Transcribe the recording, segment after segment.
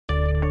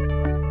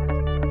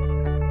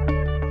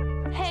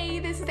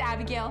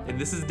Abigail. And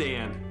this is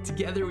Dan.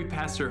 Together we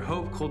pastor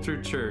Hope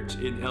Culture Church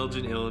in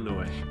Elgin,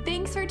 Illinois.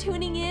 Thanks for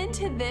tuning in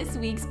to this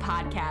week's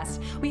podcast.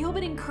 We hope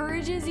it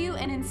encourages you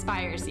and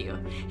inspires you.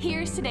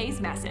 Here's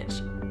today's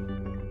message.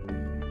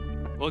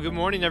 Well, good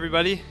morning,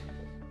 everybody.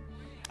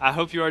 I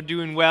hope you are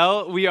doing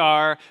well. We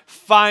are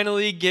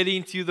finally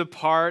getting to the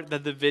part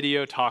that the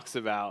video talks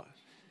about.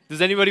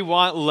 Does anybody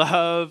want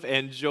love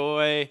and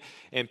joy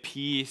and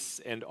peace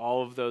and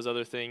all of those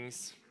other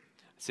things?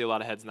 I see a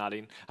lot of heads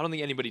nodding. I don't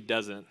think anybody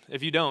doesn't.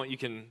 If you don't, you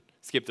can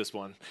skip this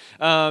one.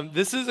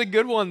 This is a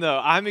good one, though.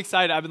 I'm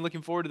excited. I've been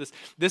looking forward to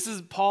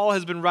this. Paul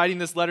has been writing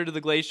this letter to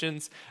the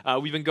Galatians.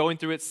 We've been going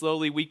through it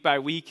slowly, week by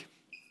week.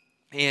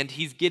 And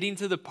he's getting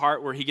to the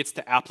part where he gets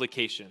to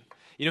application.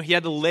 You know, he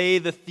had to lay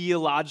the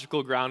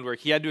theological groundwork.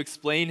 He had to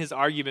explain his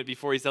argument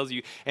before he tells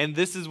you. And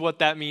this is what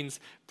that means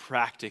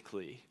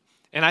practically.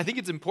 And I think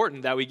it's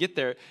important that we get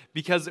there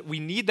because we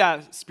need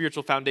that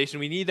spiritual foundation,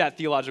 we need that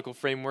theological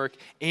framework,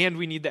 and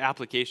we need the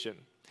application.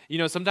 You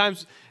know,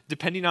 sometimes,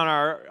 depending on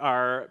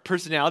our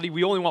personality,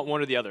 we only want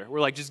one or the other. We're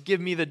like, just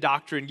give me the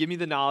doctrine, give me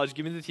the knowledge,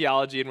 give me the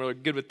theology, and we're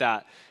good with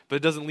that. But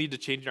it doesn't lead to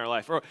changing our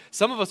life. Or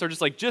some of us are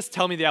just like, just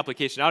tell me the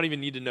application. I don't even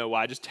need to know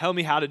why. Just tell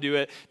me how to do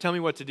it. Tell me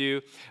what to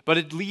do. But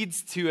it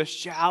leads to a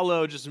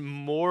shallow, just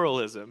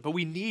moralism. But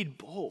we need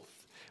both.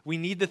 We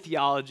need the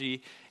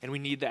theology, and we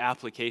need the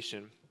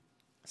application.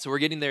 So we're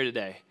getting there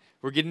today.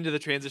 We're getting to the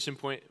transition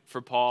point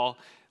for Paul.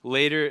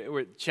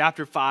 Later,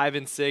 chapter 5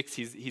 and 6,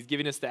 he's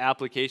giving us the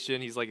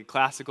application. He's like a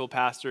classical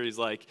pastor. He's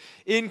like,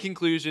 in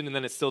conclusion, and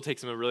then it still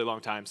takes him a really long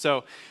time.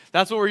 So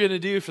that's what we're going to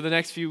do for the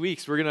next few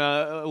weeks. We're going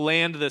to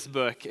land this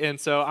book. And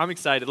so I'm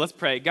excited. Let's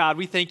pray. God,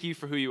 we thank you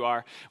for who you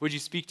are. Would you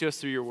speak to us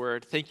through your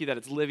word? Thank you that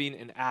it's living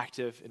and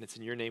active, and it's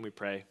in your name we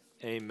pray.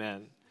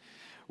 Amen.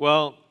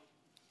 Well,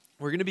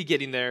 we're going to be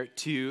getting there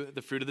to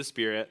the fruit of the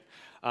Spirit.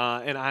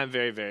 And I'm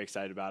very, very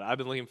excited about it. I've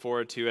been looking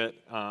forward to it.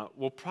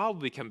 We'll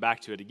probably come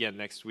back to it again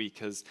next week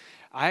because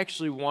I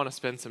actually want to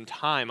spend some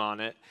time on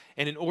it.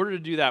 And in order to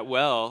do that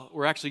well,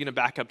 we're actually going to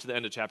back up to the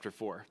end of chapter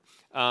 4.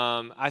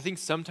 I think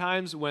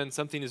sometimes when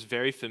something is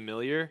very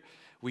familiar,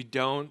 we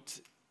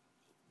don't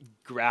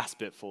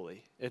grasp it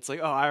fully. It's like,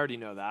 oh, I already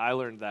know that. I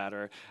learned that.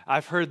 Or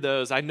I've heard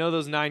those. I know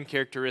those 9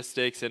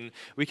 characteristics. And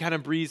we kind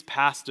of breeze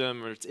past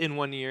them, or it's in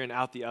one ear and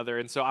out the other.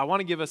 And so I want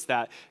to give us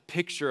that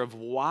picture of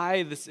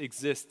why this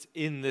exists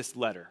in this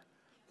letter.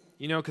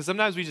 You know, because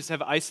sometimes we just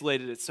have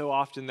isolated it so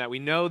often that we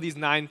know these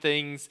 9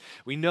 things.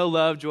 We know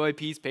love, joy,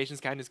 peace, patience,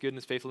 kindness,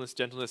 goodness, faithfulness,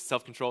 gentleness,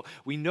 self-control.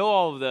 We know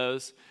all of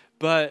those,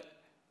 but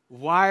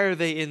why are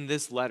they in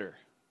this letter?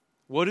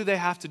 What do they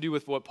have to do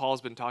with what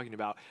Paul's been talking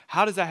about?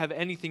 How does that have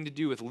anything to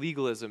do with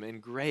legalism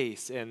and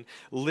grace and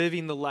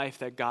living the life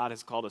that God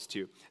has called us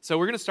to? So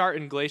we're going to start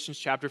in Galatians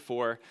chapter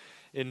 4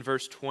 in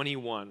verse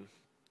 21.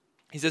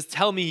 He says,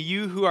 "Tell me,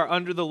 you who are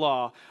under the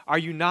law, are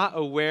you not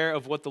aware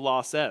of what the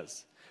law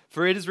says?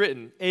 For it is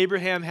written,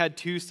 Abraham had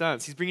 2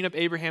 sons." He's bringing up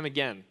Abraham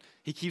again.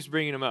 He keeps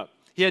bringing him up.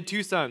 He had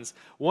 2 sons,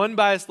 one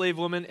by a slave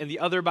woman and the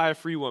other by a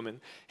free woman.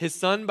 His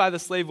son by the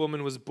slave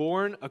woman was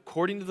born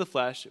according to the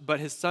flesh, but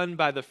his son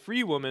by the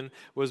free woman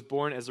was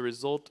born as a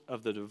result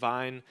of the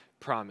divine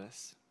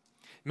promise.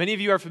 Many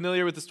of you are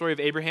familiar with the story of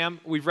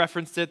Abraham. We've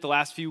referenced it the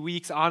last few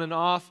weeks on and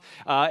off.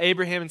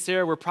 Abraham and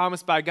Sarah were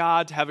promised by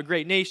God to have a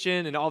great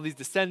nation and all these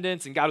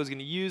descendants, and God was going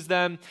to use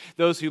them.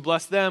 Those who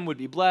blessed them would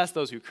be blessed.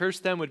 Those who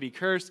cursed them would be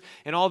cursed,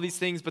 and all these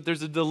things. But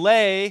there's a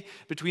delay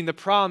between the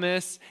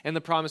promise and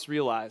the promise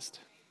realized.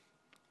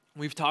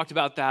 We've talked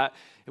about that,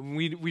 and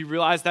we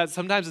realized that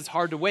sometimes it's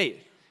hard to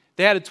wait.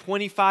 They had a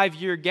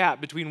 25-year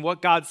gap between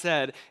what God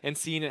said and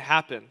seeing it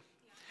happen.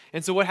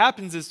 And so what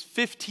happens is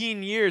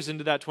 15 years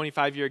into that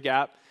 25-year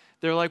gap,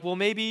 they're like, well,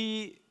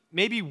 maybe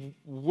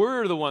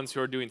we're the ones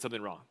who are doing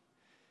something wrong.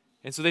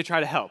 And so they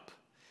try to help.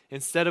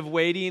 Instead of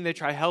waiting, they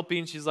try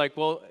helping. She's like,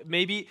 well,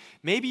 maybe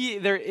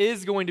there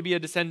is going to be a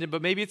descendant,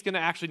 but maybe it's going to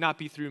actually not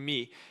be through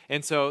me.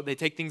 And so they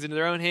take things into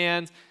their own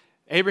hands.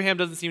 Abraham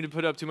doesn't seem to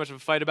put up too much of a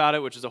fight about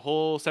it, which is a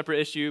whole separate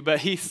issue, but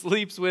he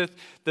sleeps with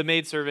the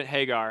maidservant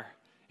Hagar,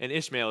 and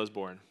Ishmael is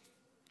born.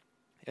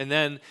 And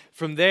then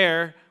from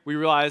there, we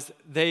realize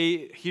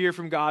they hear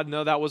from God,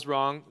 no, that was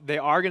wrong. They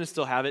are going to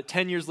still have it.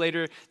 10 years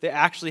later, they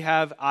actually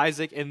have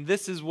Isaac, and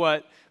this is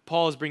what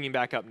Paul is bringing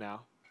back up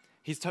now.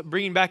 He's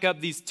bringing back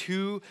up these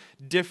 2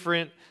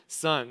 different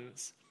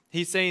sons.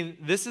 He's saying,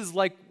 this is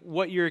like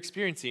what you're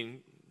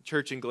experiencing,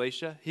 church in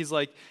Galatia. He's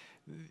like,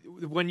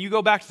 when you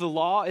go back to the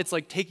law, it's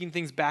like taking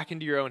things back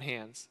into your own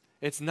hands.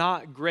 It's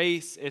not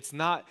grace. It's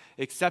not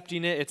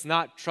accepting it. It's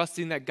not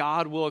trusting that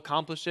God will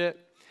accomplish it.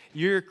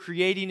 You're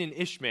creating an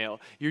Ishmael.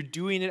 You're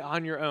doing it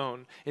on your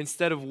own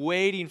instead of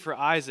waiting for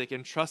Isaac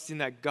and trusting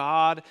that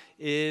God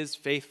is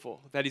faithful,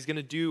 that he's going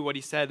to do what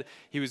he said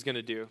he was going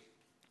to do.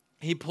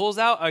 He pulls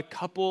out a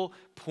couple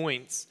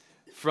points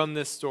from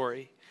this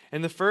story.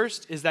 And the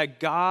first is that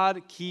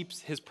God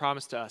keeps his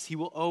promise to us. He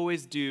will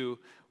always do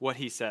what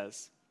he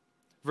says.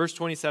 Verse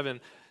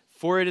 27,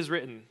 "For it is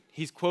written,"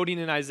 He's quoting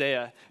in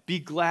Isaiah, "Be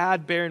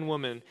glad, barren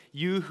woman,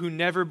 you who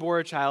never bore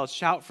a child.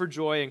 Shout for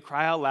joy and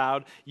cry out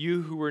loud,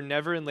 you who were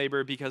never in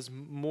labor, because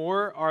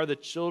more are the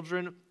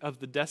children of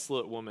the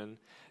desolate woman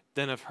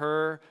than of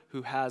her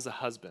who has a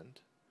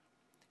husband."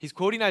 He's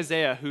quoting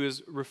Isaiah, who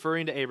is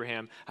referring to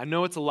Abraham. I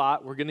know it's a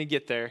lot. We're going to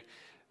get there.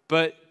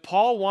 But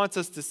Paul wants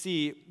us to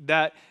see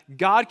that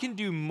God can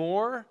do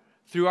more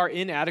through our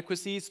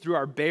inadequacies, through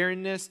our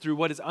barrenness, through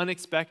what is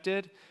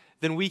unexpected,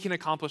 than we can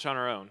accomplish on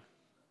our own.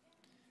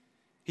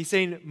 He's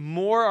saying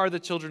more are the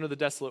children of the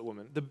desolate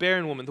woman, the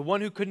barren woman, the one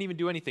who couldn't even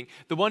do anything,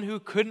 the one who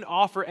couldn't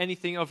offer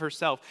anything of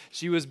herself.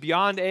 She was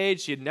beyond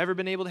age. She had never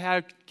been able to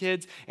have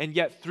kids, and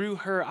yet through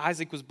her,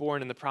 Isaac was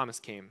born and the promise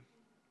came.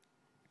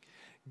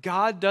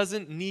 God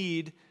doesn't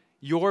need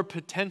your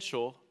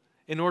potential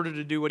in order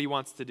to do what he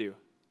wants to do.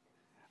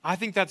 I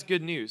think that's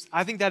good news.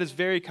 I think that is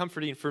very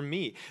comforting for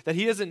me, that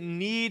he doesn't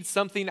need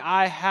something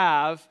I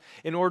have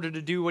in order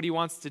to do what he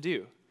wants to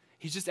do.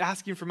 He's just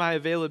asking for my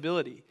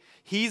availability.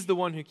 He's the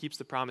one who keeps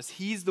the promise.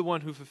 He's the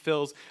one who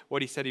fulfills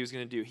what he said he was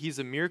going to do. He's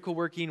a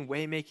miracle-working,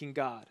 way-making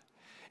God.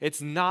 It's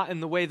not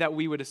in the way that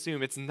we would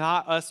assume. It's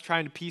not us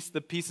trying to piece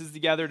the pieces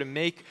together to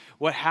make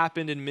what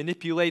happened and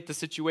manipulate the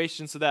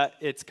situation so that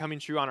it's coming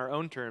true on our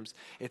own terms.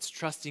 It's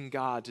trusting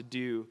God to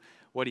do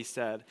what he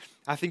said.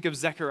 I think of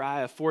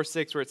Zechariah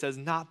 4:6 where it says,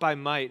 "Not by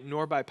might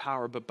nor by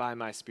power, but by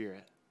my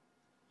Spirit."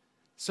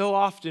 So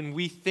often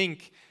we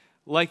think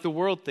like the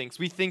world thinks.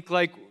 We think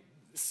like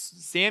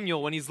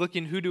Samuel when he's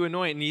looking who to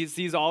anoint and he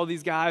sees all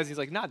these guys. He's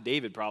like, not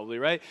David probably,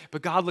 right?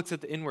 But God looks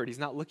at the inward. He's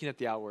not looking at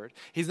the outward.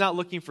 He's not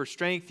looking for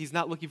strength. He's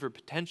not looking for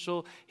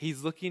potential.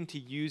 He's looking to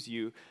use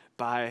you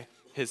by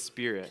his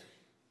Spirit.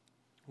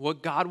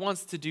 What God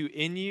wants to do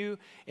in you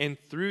and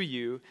through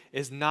you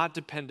is not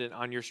dependent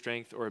on your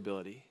strength or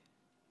ability.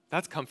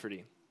 That's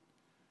comforting.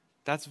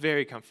 That's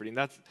very comforting.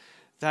 That's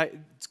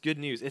good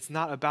news. It's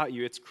not about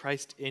you. It's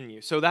Christ in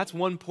you. So that's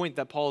one point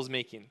that Paul is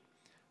making.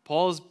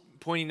 Paul is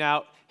pointing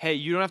out, hey,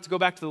 you don't have to go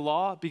back to the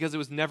law because it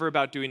was never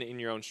about doing it in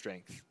your own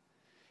strength.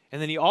 And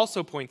then he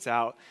also points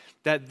out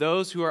that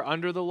those who are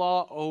under the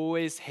law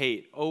always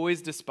hate,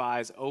 always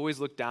despise, always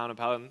look down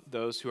upon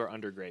those who are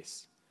under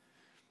grace.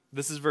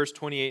 This is verse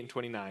 28 and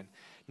 29.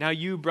 "Now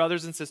you,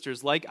 brothers and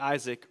sisters, like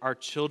Isaac, are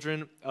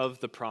children of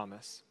the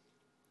promise.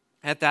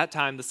 At that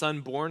time, the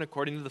son born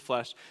according to the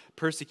flesh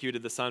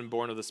persecuted the son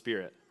born of the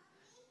Spirit,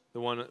 the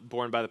one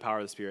born by the power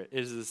of the Spirit. It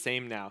is the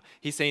same now."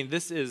 He's saying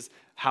this is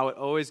how it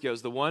always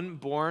goes. The one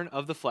born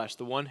of the flesh,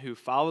 the one who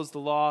follows the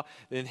law,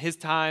 in his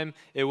time,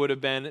 it would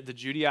have been the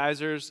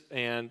Judaizers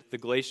and the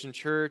Galatian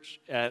church.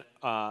 At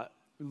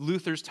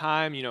Luther's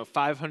time,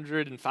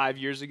 505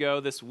 years ago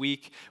this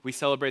week, we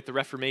celebrate the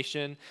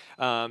Reformation.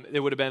 It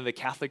would have been the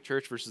Catholic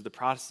Church versus the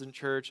Protestant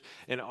Church.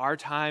 In our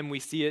time, we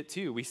see it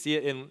too. We see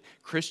it in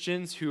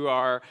Christians who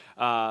are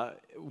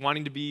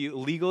wanting to be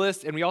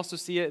legalists, and we also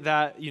see it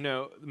that,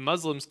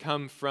 Muslims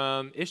come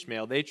from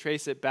Ishmael. They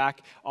trace it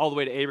back all the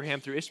way to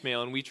Abraham through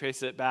Ishmael, and we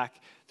trace it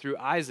back through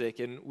Isaac,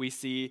 and we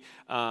see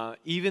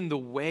even the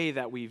way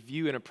that we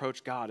view and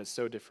approach God is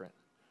so different.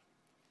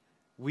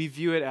 We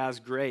view it as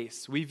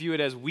grace. We view it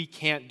as we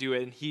can't do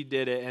it and he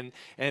did it.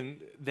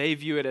 And they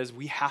view it as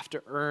we have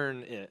to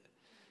earn it.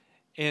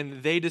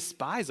 And they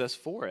despise us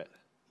for it.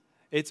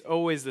 It's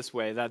always this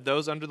way, that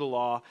those under the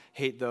law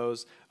hate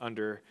those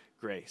under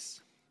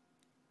grace.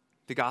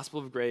 The gospel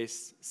of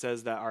grace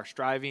says that our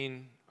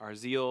striving, our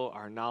zeal,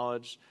 our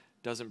knowledge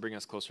doesn't bring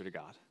us closer to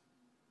God.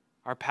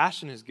 Our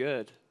passion is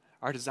good.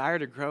 Our desire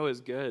to grow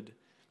is good.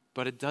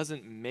 But it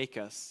doesn't make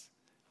us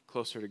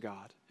closer to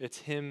God. It's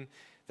him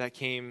that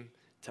came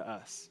to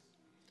us.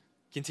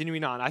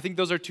 Continuing on, I think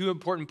those are two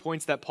important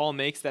points that Paul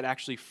makes that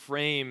actually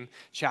frame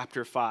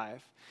chapter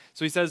 5.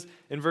 So he says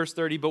in verse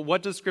 30, "But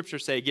what does Scripture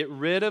say? Get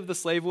rid of the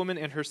slave woman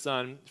and her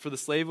son, for the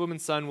slave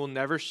woman's son will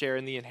never share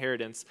in the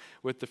inheritance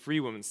with the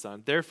free woman's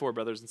son. Therefore,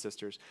 brothers and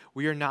sisters,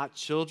 we are not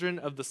children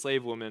of the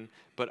slave woman,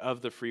 but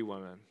of the free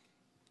woman."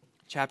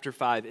 Chapter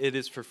 5, "It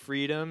is for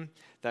freedom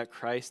that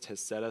Christ has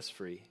set us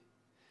free.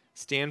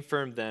 Stand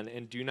firm then,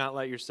 and do not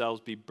let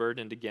yourselves be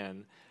burdened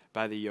again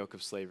by the yoke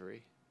of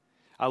slavery."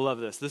 I love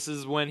this. This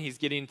is when he's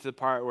getting to the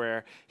part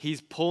where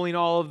he's pulling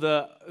all of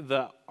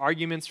the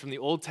arguments from the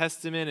Old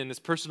Testament and his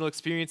personal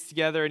experience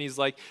together, and he's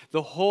like,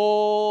 the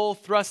whole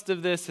thrust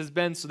of this has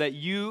been so that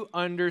you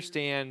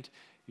understand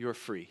you're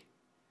free.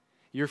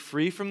 You're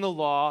free from the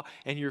law,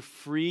 and you're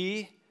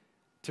free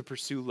to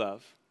pursue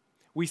love.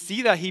 We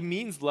see that he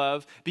means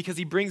love because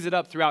he brings it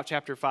up throughout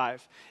chapter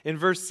 5. In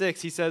verse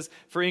 6, he says,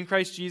 "For in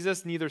Christ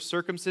Jesus, neither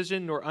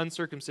circumcision nor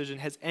uncircumcision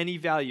has any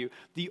value.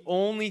 The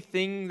only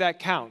thing that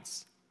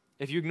counts,"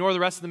 if you ignore the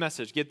rest of the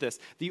message, get this,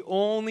 "the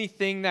only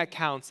thing that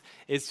counts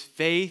is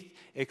faith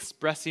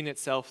expressing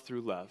itself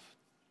through love."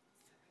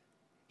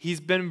 He's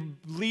been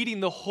leading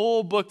the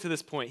whole book to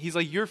this point. He's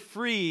like, you're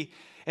free,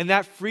 and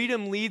that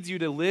freedom leads you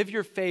to live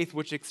your faith,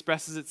 which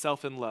expresses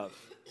itself in love.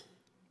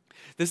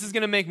 This is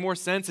going to make more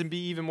sense and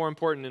be even more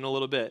important in a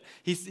little bit.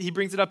 He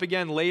brings it up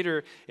again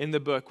later in the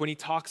book when he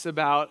talks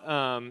about,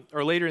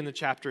 or later in the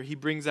chapter, he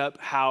brings up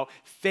how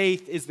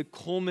faith is the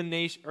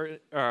culmination,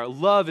 or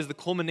love is the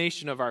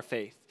culmination of our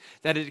faith,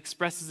 that it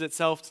expresses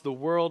itself to the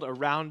world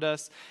around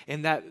us,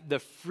 and that the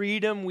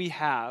freedom we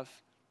have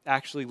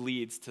actually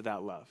leads to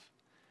that love.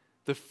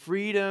 The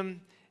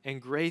freedom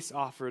and grace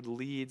offered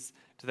leads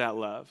to that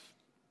love.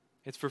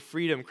 It's for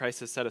freedom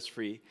Christ has set us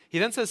free. He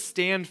then says,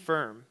 stand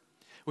firm,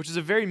 which is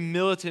a very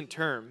militant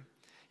term.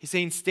 He's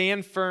saying,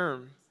 stand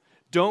firm.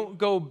 Don't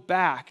go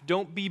back.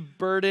 Don't be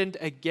burdened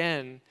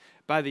again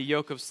by the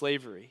yoke of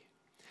slavery.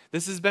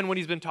 This has been what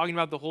he's been talking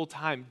about the whole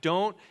time.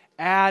 Don't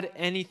add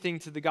anything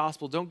to the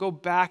gospel. Don't go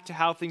back to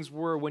how things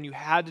were when you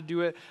had to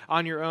do it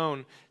on your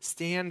own.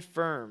 Stand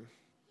firm.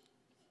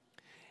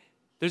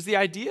 There's the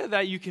idea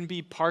that you can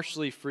be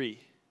partially free.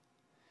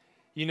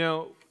 You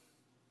know,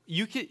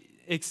 you can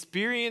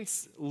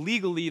experience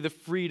legally the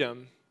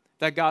freedom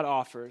that God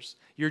offers.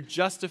 You're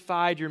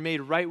justified, you're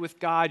made right with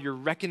God, you're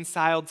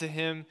reconciled to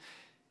Him,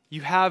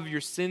 you have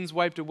your sins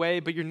wiped away,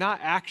 but you're not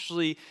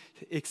actually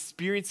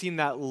experiencing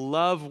that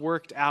love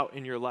worked out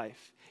in your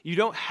life. You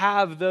don't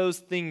have those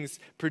things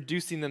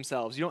producing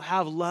themselves. You don't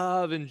have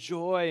love and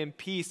joy and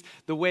peace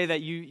the way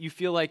that you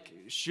feel like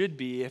should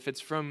be if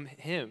it's from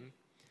Him.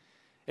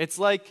 It's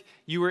like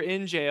you were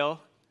in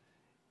jail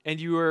and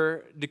you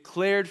were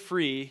declared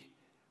free,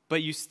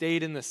 but you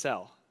stayed in the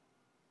cell.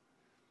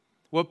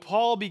 What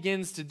Paul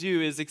begins to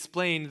do is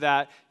explain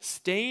that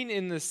staying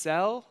in the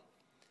cell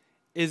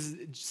is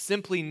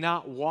simply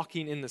not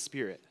walking in the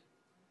Spirit.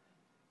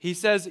 He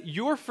says,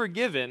 you're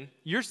forgiven,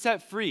 you're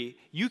set free,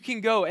 you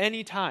can go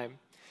anytime,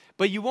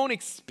 but you won't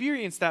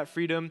experience that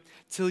freedom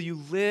till you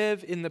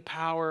live in the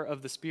power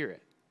of the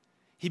Spirit.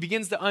 He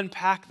begins to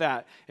unpack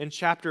that in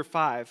chapter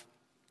 5.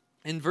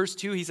 In verse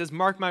 2, he says,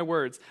 mark my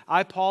words.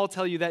 I, Paul,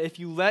 tell you that if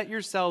you let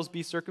yourselves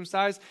be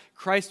circumcised,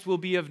 Christ will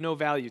be of no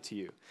value to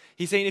you.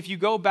 He's saying if you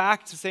go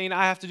back to saying,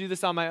 I have to do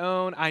this on my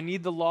own, I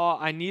need the law,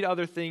 I need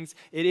other things,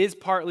 it is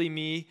partly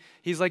me.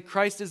 He's like,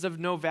 Christ is of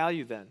no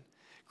value then.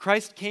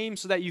 Christ came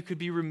so that you could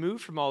be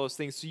removed from all those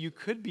things, so you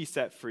could be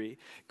set free.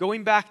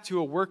 Going back to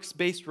a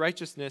works-based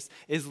righteousness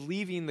is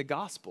leaving the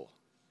gospel.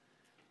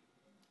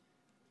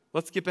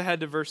 Let's skip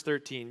ahead to verse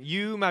 13.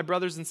 You, my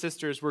brothers and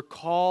sisters, were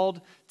called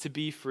to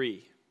be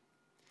free.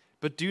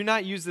 But do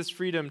not use this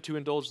freedom to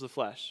indulge the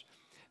flesh.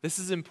 This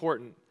is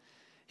important.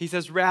 He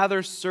says,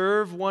 rather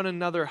serve one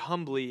another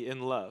humbly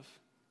in love.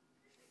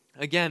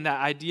 Again, that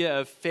idea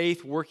of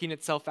faith working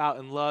itself out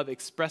in love,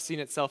 expressing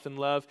itself in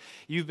love.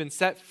 You've been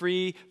set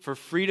free for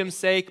freedom's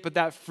sake, but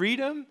that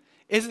freedom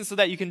isn't so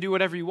that you can do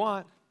whatever you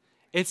want.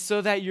 It's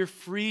so that you're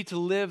free to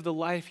live the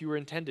life you were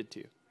intended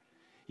to.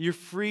 You're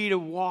free to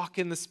walk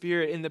in the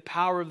Spirit, in the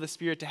power of the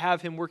Spirit, to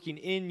have Him working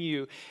in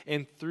you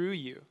and through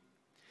you.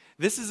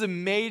 This is a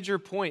major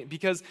point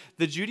because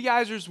the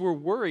Judaizers were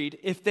worried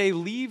if they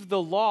leave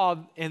the law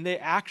and they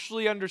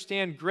actually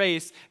understand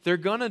grace, they're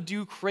going to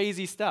do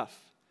crazy stuff.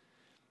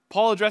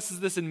 Paul addresses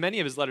this in many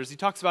of his letters. He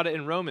talks about it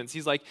in Romans.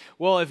 He's like,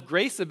 well, if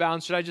grace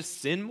abounds, should I just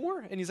sin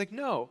more? And he's like,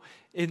 no.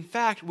 In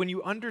fact, when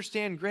you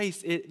understand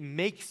grace, it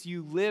makes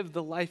you live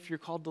the life you're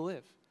called to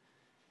live.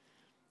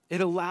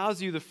 It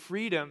allows you the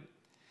freedom.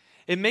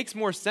 It makes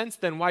more sense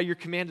than why you're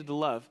commanded to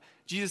love.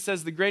 Jesus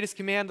says the greatest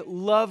command,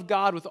 love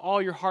God with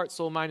all your heart,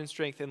 soul, mind, and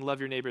strength, and love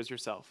your neighbor as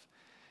yourself.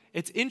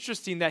 It's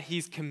interesting that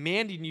He's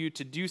commanding you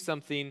to do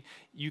something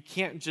you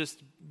can't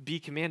just be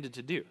commanded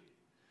to do.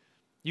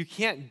 You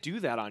can't do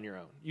that on your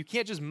own. You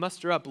can't just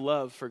muster up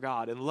love for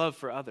God and love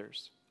for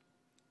others.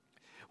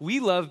 We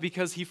love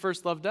because He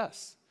first loved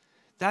us.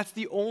 That's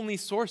the only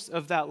source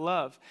of that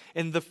love.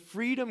 And the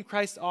freedom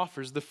Christ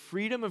offers, the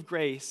freedom of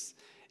grace,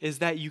 is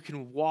that you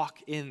can walk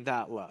in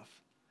that love,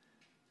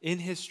 in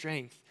His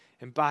strength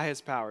and by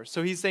His power.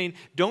 So He's saying,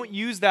 don't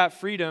use that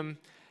freedom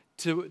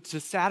to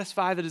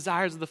satisfy the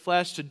desires of the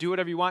flesh, to do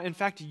whatever you want. In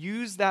fact,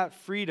 use that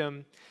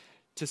freedom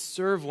to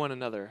serve one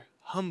another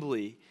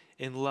humbly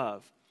in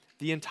love.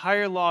 The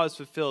entire law is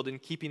fulfilled in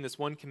keeping this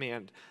one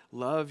command,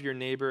 love your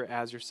neighbor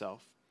as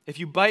yourself. If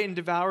you bite and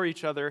devour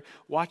each other,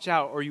 watch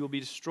out or you will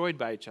be destroyed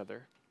by each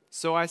other.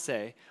 So I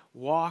say,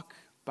 walk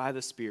by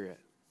the Spirit,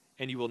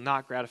 and you will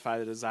not gratify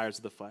the desires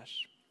of the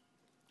flesh.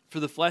 For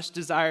the flesh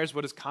desires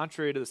what is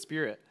contrary to the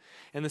Spirit,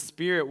 and the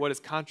Spirit what is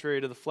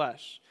contrary to the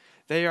flesh.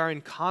 They are in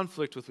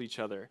conflict with each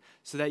other,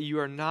 so that you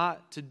are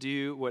not to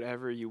do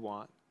whatever you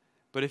want.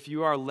 But if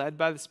you are led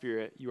by the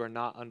Spirit, you are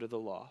not under the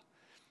law.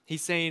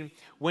 He's saying,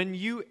 when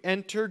you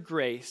enter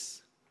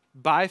grace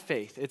by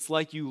faith, it's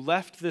like you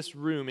left this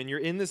room and you're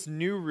in this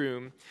new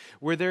room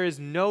where there is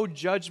no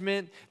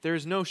judgment,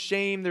 there's no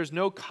shame, there's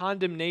no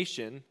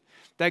condemnation,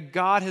 that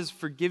God has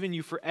forgiven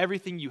you for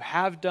everything you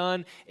have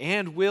done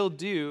and will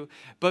do.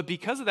 But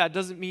because of that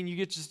doesn't mean you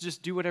get to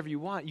just do whatever you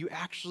want. You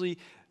actually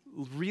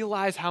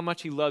realize how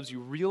much He loves you,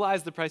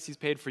 realize the price He's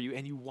paid for you,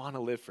 and you want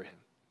to live for Him.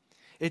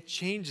 It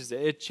changes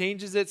it. It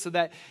changes it so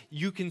that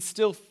you can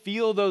still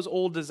feel those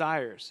old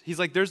desires. He's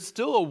like, there's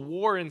still a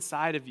war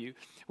inside of you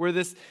where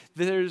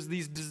there's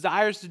these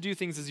desires to do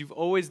things as you've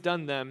always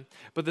done them,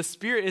 but the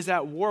Spirit is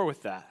at war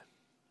with that.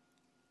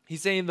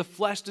 He's saying the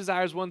flesh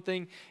desires one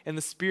thing and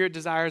the Spirit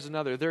desires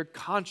another. They're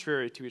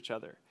contrary to each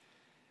other.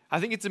 I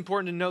think it's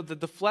important to note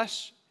that the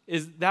flesh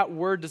that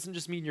word doesn't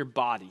just mean your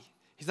body.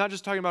 He's not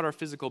just talking about our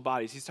physical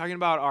bodies. He's talking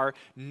about our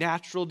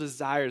natural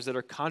desires that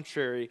are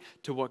contrary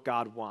to what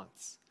God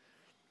wants.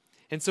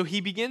 And so he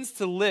begins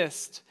to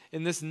list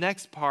in this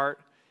next part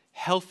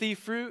healthy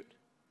fruit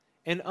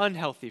and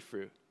unhealthy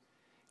fruit.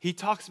 He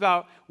talks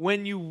about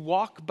when you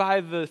walk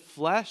by the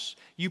flesh,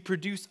 you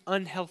produce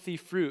unhealthy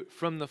fruit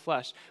from the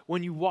flesh.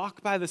 When you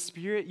walk by the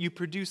Spirit, you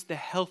produce the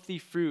healthy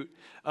fruit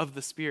of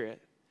the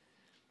Spirit.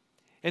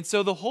 And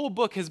so the whole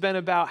book has been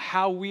about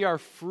how we are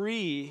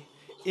free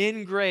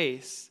in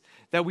grace,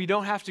 that we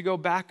don't have to go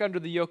back under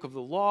the yoke of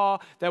the law,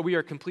 that we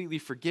are completely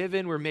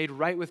forgiven, we're made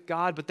right with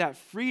God, but that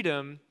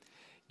freedom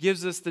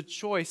gives us the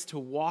choice to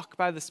walk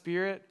by the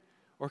Spirit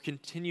or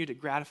continue to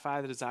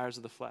gratify the desires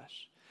of the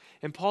flesh.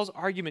 And Paul's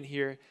argument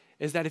here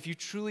is that if you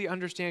truly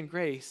understand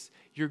grace,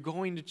 you're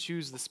going to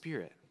choose the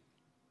Spirit.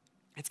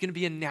 It's going to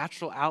be a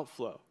natural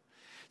outflow.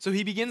 So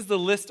he begins to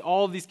list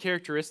all of these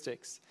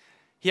characteristics.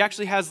 He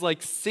actually has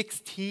like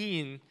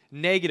 16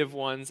 negative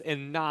ones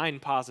and 9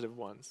 positive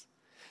ones.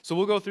 So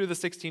we'll go through the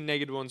 16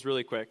 negative ones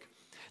really quick.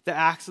 The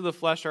acts of the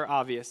flesh are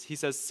obvious. He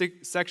says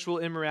sexual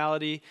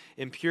immorality,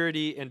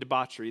 impurity, and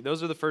debauchery.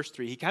 Those are the first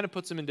 3. He kind of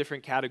puts them in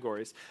different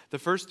categories. The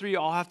first 3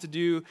 all have to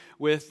do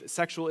with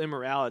sexual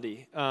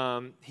immorality.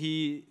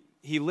 He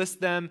lists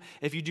them.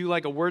 If you do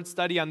like a word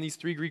study on these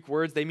 3 Greek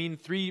words, they mean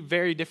 3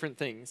 very different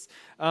things.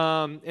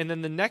 And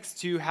then the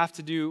next 2 have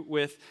to do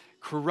with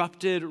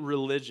corrupted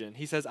religion.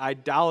 He says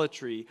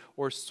idolatry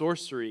or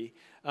sorcery.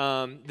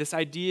 This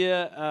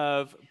idea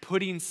of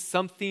putting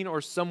something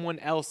or someone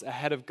else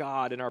ahead of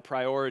God in our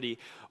priority,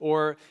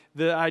 or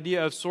the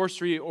idea of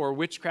sorcery or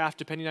witchcraft,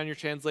 depending on your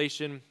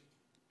translation,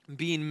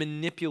 being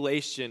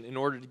manipulation in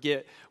order to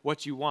get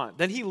what you want.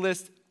 Then he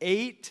lists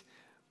 8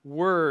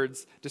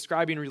 words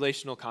describing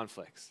relational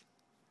conflicts.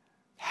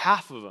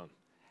 Half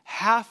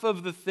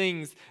of the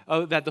things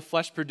that the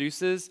flesh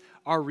produces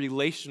are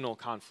relational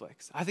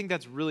conflicts. I think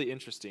that's really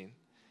interesting.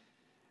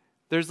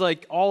 There's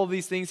like all of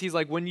these things. He's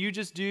like, when you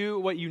just do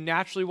what you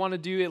naturally want to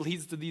do, it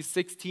leads to these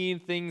 16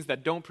 things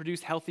that don't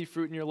produce healthy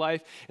fruit in your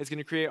life. It's going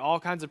to create all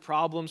kinds of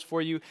problems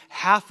for you.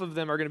 Half of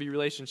them are going to be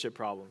relationship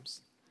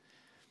problems.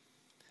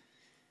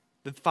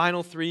 The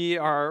final 3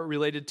 are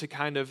related to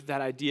kind of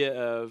that idea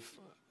of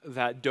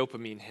that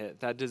dopamine hit,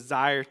 that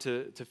desire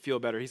to feel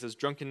better. He says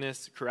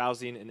drunkenness,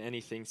 carousing, and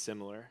anything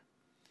similar.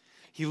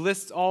 He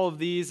lists all of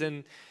these,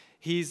 and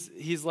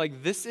he's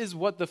like, this is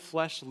what the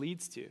flesh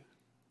leads to.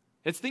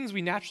 It's things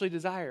we naturally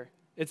desire.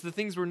 It's the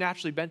things we're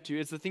naturally bent to.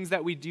 It's the things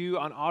that we do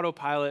on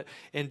autopilot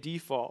and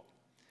default.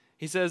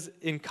 He says,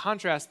 in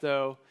contrast,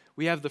 though,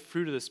 we have the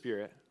fruit of the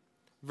Spirit.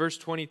 Verse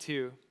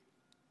 22,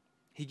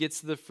 he gets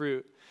to the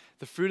fruit.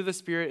 The fruit of the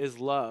Spirit is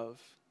love,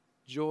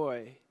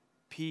 joy,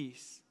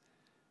 peace,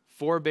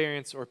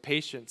 forbearance or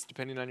patience,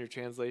 depending on your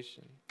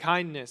translation,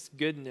 kindness,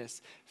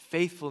 goodness,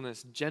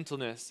 faithfulness,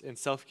 gentleness, and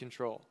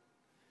self-control.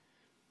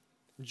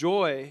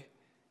 Joy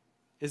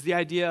is the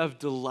idea of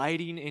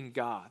delighting in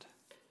God.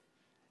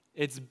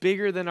 It's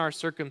bigger than our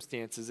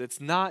circumstances. It's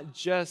not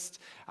just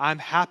I'm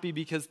happy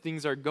because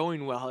things are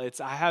going well.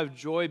 It's I have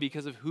joy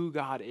because of who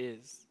God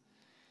is.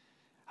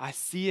 I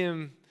see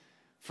him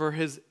for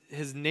his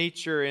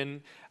nature,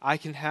 and I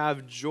can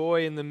have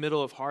joy in the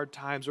middle of hard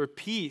times, or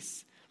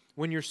peace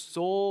when your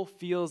soul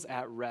feels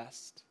at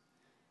rest.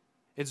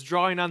 It's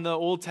drawing on the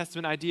Old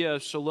Testament idea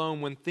of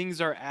shalom, when things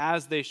are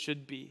as they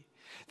should be.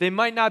 They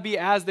might not be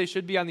as they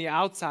should be on the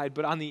outside,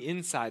 but on the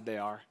inside they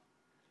are.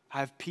 I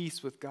have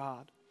peace with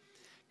God.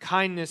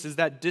 Kindness is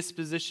that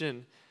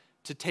disposition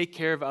to take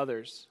care of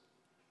others,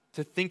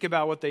 to think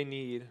about what they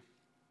need,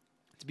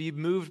 to be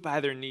moved by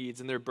their needs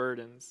and their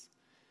burdens.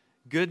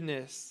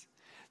 Goodness.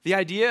 The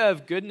idea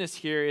of goodness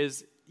here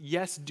is,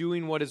 yes,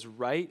 doing what is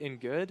right and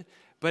good,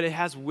 but it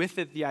has with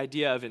it the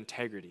idea of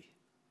integrity.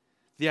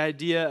 The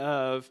idea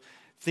of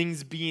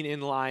things being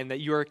in line,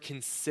 that you are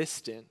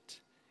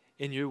consistent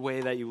in your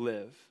way that you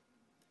live.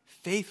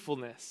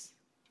 Faithfulness.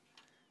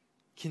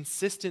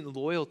 Consistent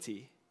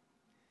loyalty.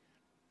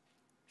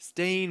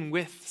 Staying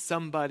with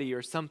somebody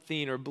or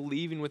something, or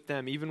believing with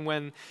them even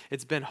when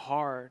it's been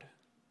hard.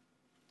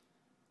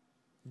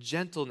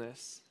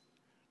 Gentleness.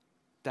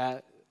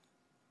 That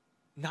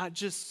not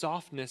just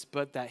softness,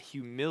 but that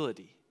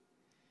humility.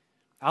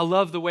 I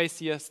love the way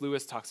C.S.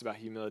 Lewis talks about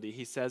humility.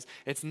 He says,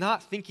 it's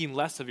not thinking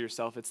less of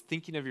yourself, it's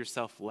thinking of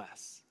yourself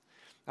less.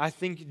 I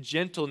think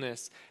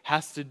gentleness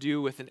has to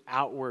do with an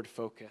outward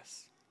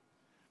focus,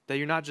 that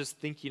you're not just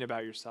thinking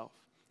about yourself.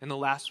 And the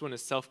last one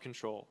is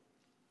self-control,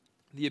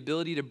 the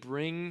ability to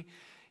bring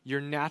your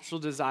natural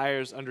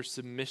desires under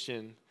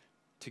submission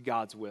to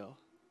God's will.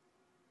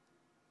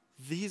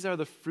 These are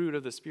the fruit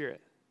of the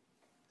Spirit.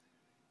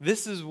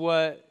 This is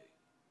what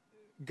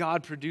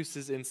God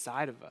produces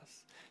inside of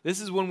us.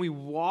 This is when we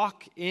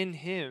walk in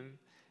him,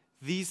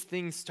 these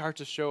things start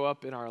to show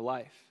up in our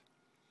life.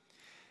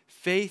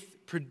 Faith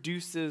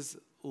produces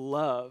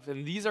love.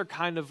 And these are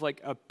kind of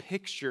like a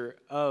picture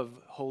of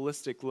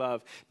holistic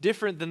love,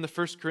 different than the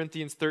 1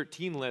 Corinthians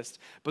 13 list,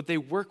 but they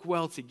work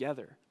well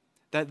together.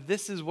 That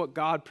this is what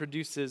God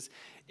produces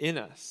in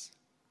us.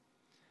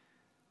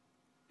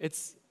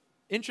 It's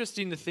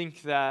interesting to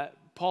think that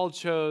Paul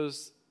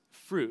chose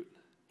fruit.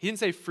 He didn't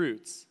say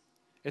fruits.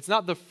 It's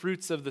not the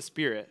fruits of the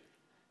Spirit.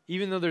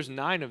 Even though there's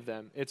 9 of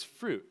them, it's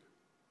fruit.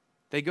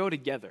 They go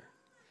together.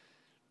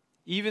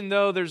 Even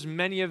though there's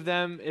many of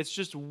them, it's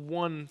just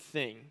one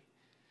thing.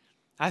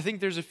 I think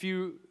there's a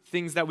few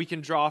things that we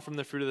can draw from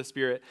the fruit of the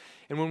Spirit.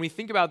 And when we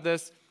think about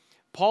this,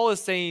 Paul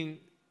is saying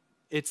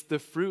it's the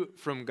fruit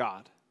from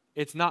God.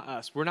 It's not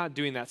us. We're not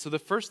doing that. So the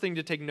first thing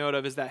to take note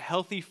of is that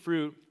healthy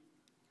fruit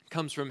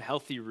comes from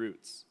healthy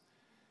roots.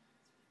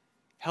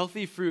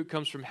 Healthy fruit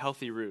comes from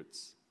healthy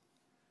roots.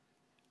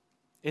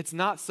 It's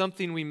not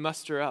something we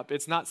muster up.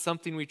 It's not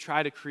something we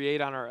try to create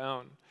on our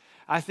own.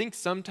 I think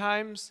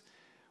sometimes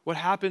what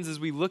happens is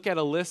we look at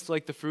a list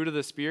like the fruit of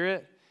the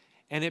Spirit,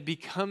 and it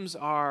becomes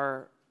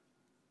our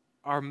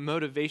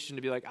motivation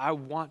to be like, I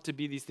want to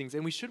be these things,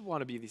 and we should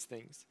want to be these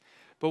things.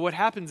 But what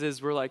happens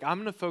is we're like, I'm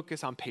going to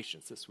focus on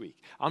patience this week.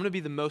 I'm going to be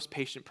the most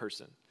patient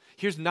person.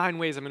 Here's 9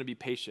 ways I'm going to be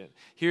patient.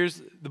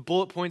 Here's the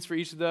bullet points for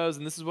each of those,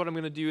 and this is what I'm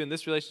going to do in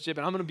this relationship,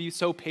 and I'm going to be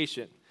so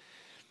patient.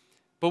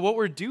 But what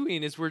we're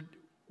doing is we're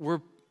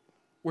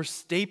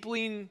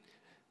stapling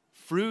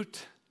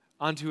fruit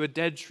onto a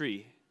dead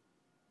tree.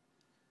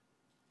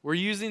 We're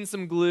using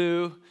some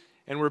glue,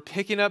 and we're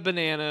picking up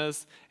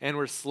bananas, and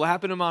we're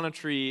slapping them on a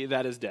tree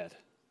that is dead.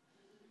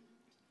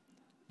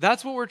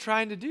 That's what we're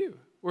trying to do.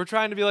 We're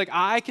trying to be like,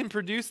 I can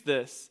produce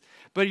this,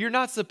 but you're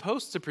not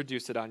supposed to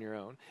produce it on your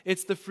own.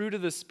 It's the fruit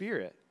of the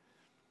Spirit.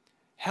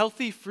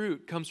 Healthy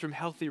fruit comes from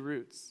healthy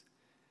roots.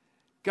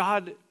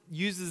 God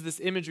uses this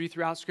imagery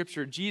throughout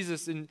Scripture.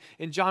 Jesus in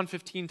John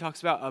 15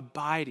 talks about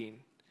abiding,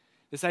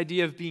 this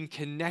idea of being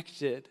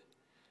connected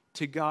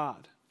to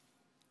God.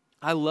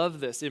 I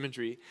love this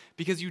imagery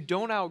because you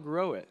don't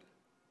outgrow it.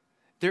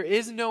 There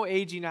is no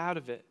aging out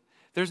of it.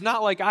 There's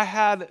not like I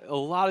had a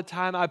lot of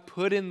time, I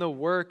put in the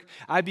work,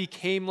 I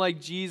became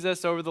like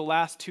Jesus over the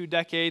last 2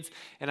 decades,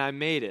 and I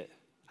made it.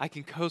 I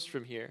can coast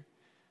from here.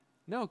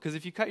 No, because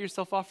if you cut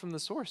yourself off from the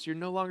source, you're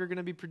no longer going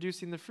to be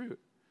producing the fruit.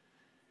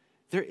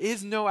 There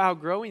is no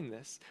outgrowing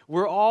this.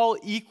 We're all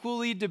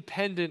equally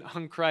dependent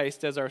on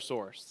Christ as our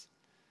source.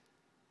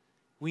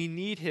 We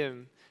need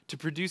him to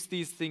produce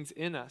these things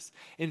in us.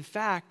 In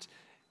fact,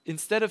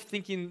 instead of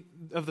thinking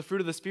of the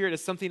fruit of the Spirit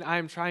as something I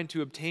am trying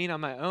to obtain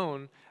on my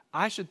own,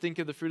 I should think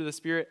of the fruit of the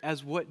Spirit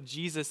as what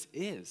Jesus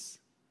is.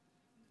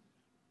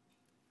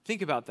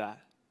 Think about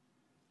that.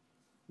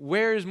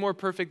 Where is more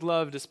perfect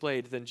love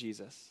displayed than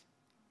Jesus?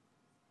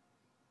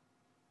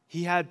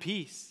 He had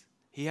peace.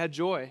 He had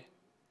joy.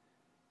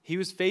 He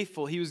was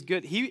faithful. He was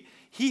good.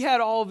 He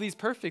had all of these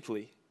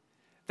perfectly.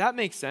 That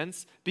makes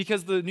sense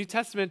because the New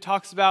Testament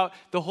talks about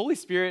the Holy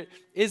Spirit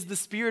is the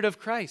Spirit of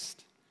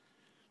Christ.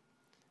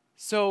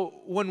 So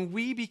when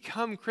we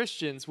become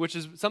Christians, which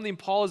is something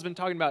Paul has been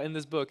talking about in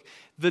this book,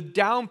 the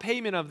down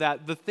payment of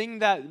that, the thing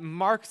that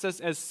marks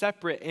us as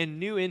separate and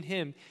new in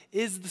him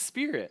is the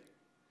Spirit.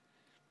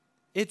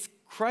 It's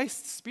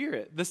Christ's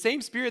Spirit. The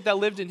same Spirit that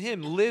lived in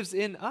him lives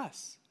in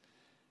us.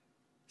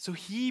 So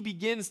he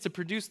begins to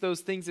produce those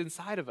things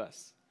inside of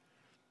us.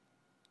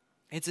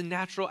 It's a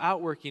natural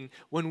outworking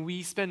when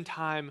we spend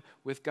time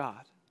with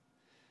God.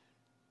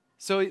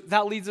 So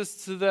that leads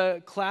us to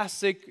the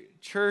classic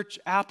church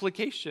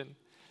application.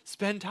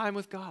 Spend time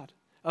with God.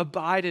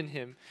 Abide in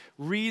him.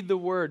 Read the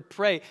word.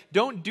 Pray.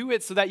 Don't do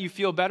it so that you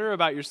feel better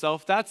about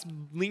yourself. That's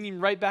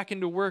leaning right back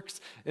into works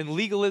and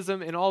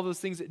legalism and all those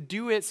things.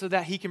 Do it so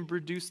that he can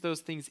produce those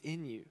things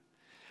in you.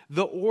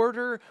 The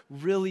order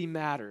really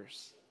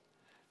matters.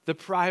 The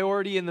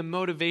priority and the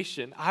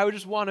motivation. I would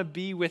just want to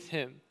be with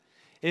him,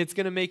 and it's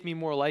going to make me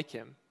more like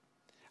him.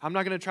 I'm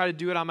not going to try to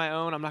do it on my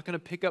own. I'm not going to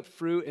pick up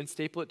fruit and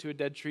staple it to a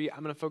dead tree.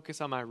 I'm going to focus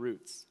on my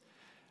roots.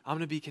 I'm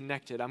going to be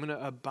connected. I'm going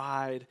to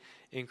abide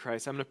in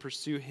Christ. I'm going to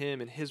pursue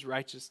him and his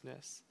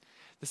righteousness.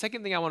 The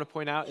second thing I want to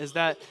point out is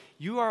that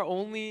you are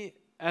only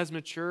as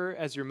mature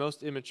as your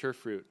most immature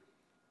fruit.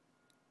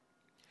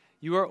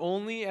 You are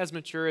only as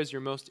mature as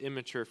your most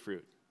immature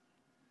fruit.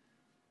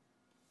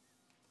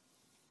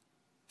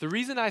 The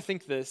reason I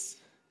think this,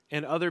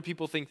 and other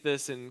people think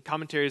this in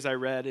commentaries I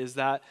read, is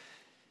that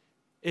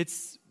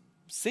it's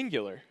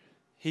singular.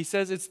 He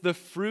says it's the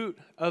fruit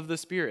of the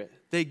Spirit.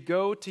 They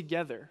go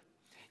together.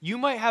 You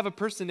might have a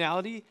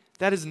personality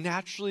that is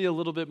naturally a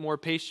little bit more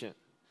patient.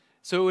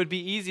 So it would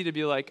be easy to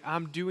be like,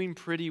 I'm doing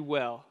pretty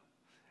well.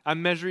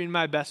 I'm measuring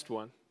my best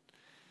one.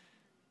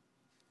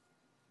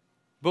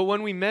 But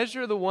when we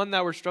measure the one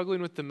that we're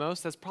struggling with the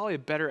most, that's probably a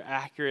better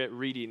accurate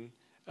reading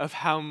of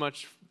how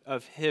much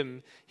of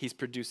him he's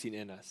producing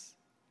in us.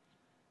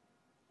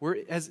 We're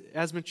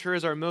as mature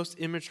as our most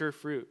immature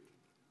fruit.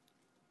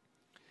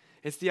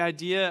 It's the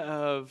idea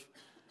of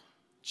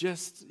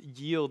just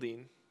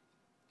yielding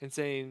and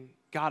saying,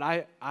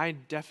 God, I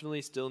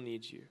definitely still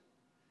need you.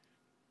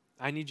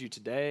 I need you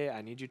today.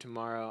 I need you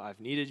tomorrow. I've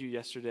needed you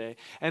yesterday.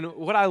 And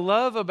what I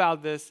love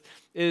about this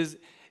is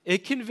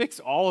it convicts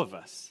all of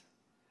us.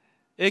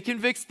 It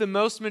convicts the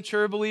most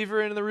mature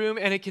believer in the room,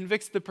 and it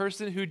convicts the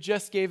person who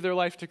just gave their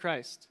life to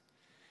Christ.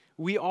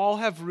 We all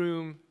have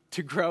room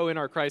to grow in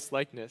our Christ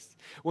likeness.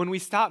 When we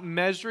stop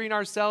measuring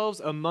ourselves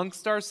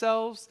amongst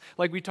ourselves,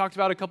 like we talked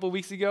about a couple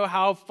weeks ago,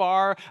 how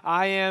far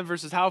I am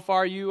versus how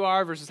far you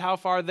are versus how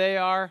far they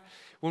are,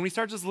 when we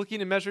start just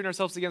looking and measuring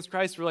ourselves against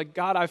Christ, we're like,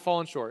 God, I've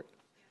fallen short.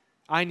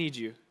 I need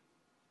you.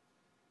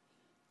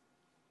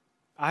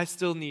 I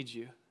still need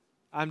you.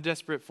 I'm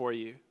desperate for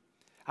you.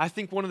 I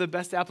think one of the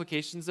best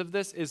applications of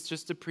this is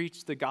just to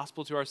preach the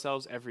gospel to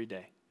ourselves every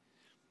day.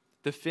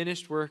 The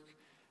finished work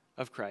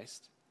of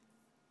Christ.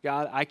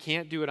 God, I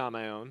can't do it on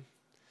my own.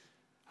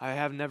 I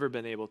have never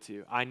been able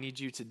to. I need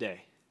you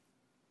today.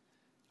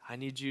 I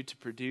need you to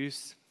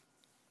produce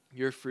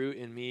your fruit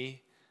in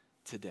me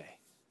today.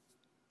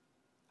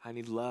 I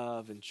need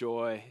love and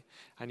joy.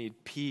 I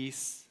need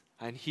peace.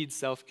 I need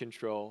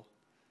self-control.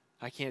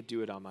 I can't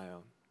do it on my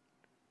own.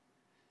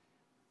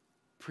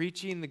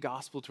 Preaching the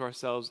gospel to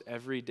ourselves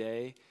every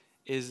day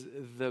is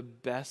the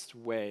best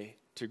way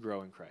to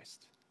grow in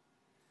Christ.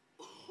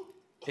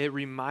 It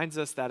reminds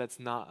us that it's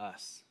not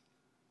us.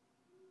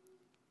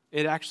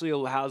 It actually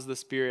allows the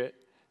Spirit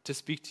to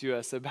speak to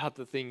us about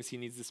the things he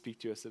needs to speak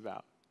to us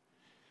about.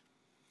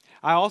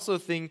 I also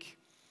think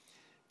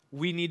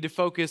we need to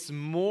focus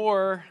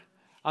more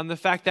on the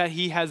fact that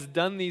he has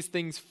done these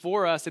things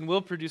for us and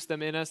will produce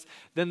them in us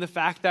than the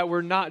fact that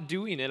we're not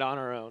doing it on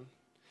our own.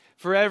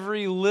 For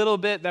every little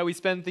bit that we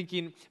spend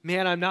thinking,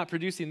 man, I'm not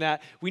producing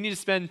that, we need to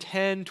spend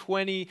 10,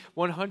 20,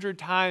 100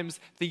 times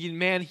thinking,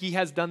 man, he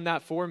has done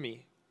that for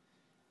me.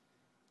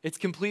 It's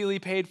completely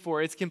paid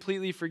for. It's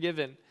completely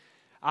forgiven.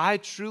 I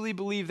truly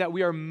believe that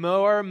we are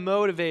more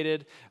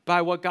motivated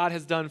by what God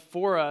has done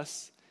for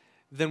us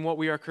than what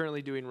we are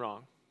currently doing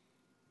wrong.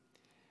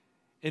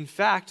 In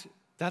fact,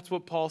 that's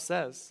what Paul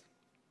says.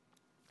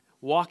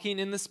 Walking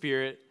in the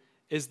Spirit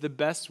is the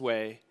best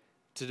way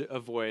to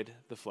avoid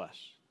the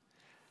flesh.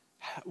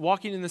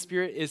 Walking in the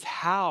Spirit is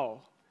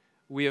how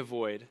we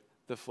avoid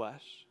the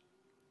flesh.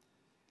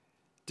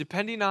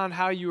 Depending on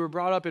how you were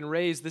brought up and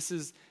raised, this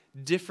is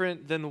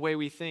different than the way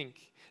we think.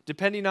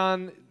 Depending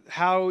on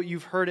how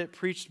you've heard it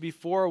preached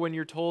before, when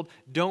you're told,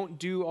 don't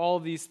do all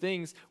of these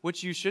things,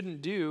 which you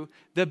shouldn't do,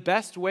 the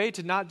best way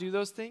to not do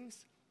those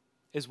things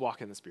is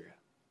walk in the Spirit.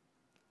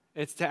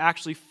 It's to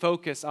actually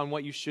focus on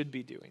what you should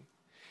be doing.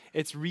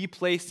 It's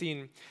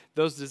replacing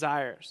those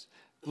desires.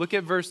 Look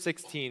at verse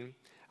 16.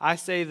 I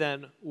say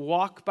then,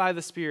 walk by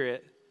the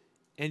Spirit,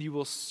 and you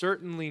will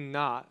certainly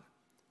not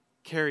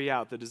carry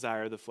out the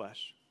desire of the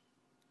flesh.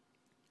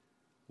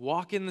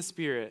 Walk in the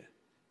Spirit,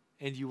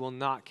 and you will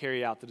not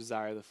carry out the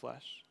desire of the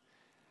flesh.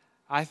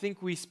 I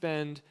think we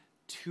spend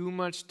too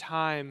much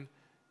time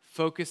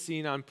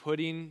focusing on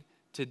putting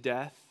to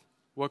death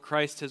what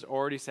Christ has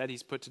already said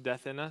he's put to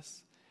death in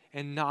us,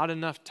 and not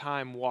enough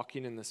time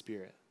walking in the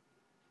Spirit.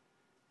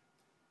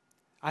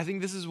 I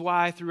think this is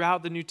why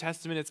throughout the New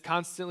Testament it's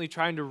constantly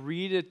trying to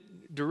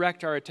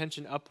redirect our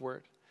attention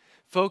upward.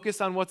 Focus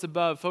on what's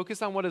above.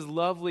 Focus on what is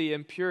lovely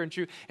and pure and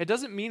true. It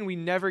doesn't mean we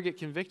never get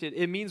convicted.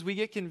 It means we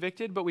get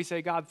convicted, but we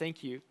say, God,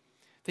 thank you.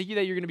 Thank you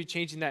that you're going to be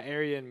changing that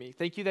area in me.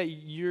 Thank you that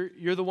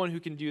you're the one who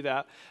can do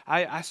that.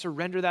 I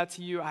surrender that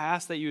to you. I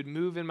ask that you would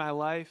move in my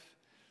life.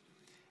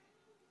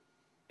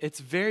 It's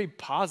very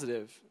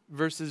positive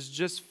versus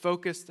just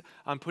focused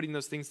on putting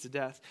those things to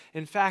death.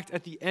 In fact,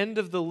 at the end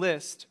of the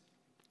list,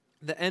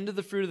 the end of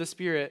the fruit of the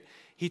Spirit,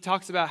 he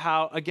talks about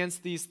how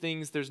against these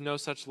things there's no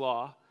such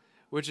law,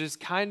 which is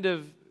kind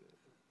of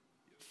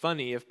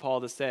funny of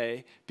Paul to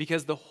say,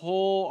 because the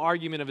whole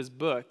argument of his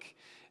book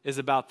is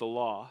about the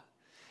law.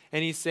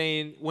 And he's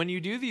saying, when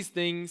you do these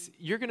things,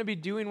 you're going to be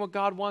doing what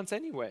God wants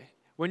anyway.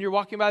 When you're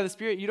walking by the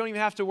Spirit, you don't even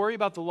have to worry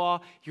about the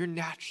law. You're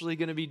naturally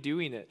going to be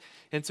doing it.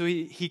 And so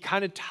he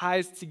kind of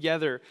ties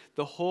together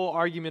the whole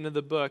argument of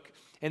the book.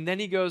 And then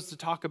he goes to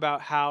talk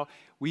about how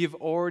we have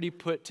already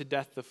put to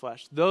death the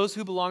flesh. Those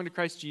who belong to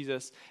Christ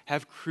Jesus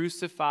have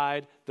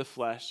crucified the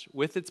flesh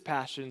with its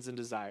passions and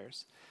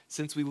desires.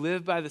 Since we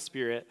live by the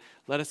Spirit,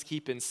 let us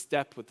keep in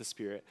step with the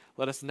Spirit.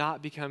 Let us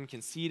not become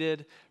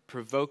conceited,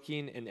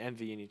 provoking, and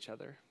envying each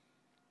other.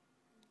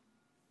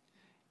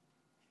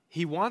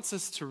 He wants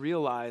us to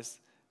realize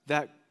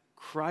that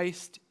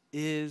Christ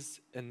is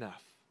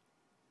enough.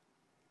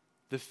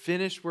 The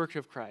finished work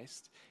of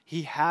Christ.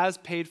 He has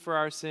paid for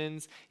our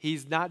sins.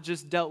 He's not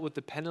just dealt with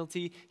the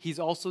penalty, he's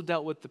also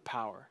dealt with the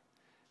power.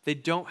 They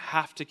don't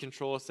have to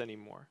control us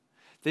anymore.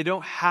 They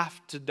don't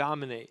have to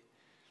dominate.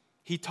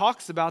 He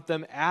talks about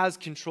them as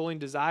controlling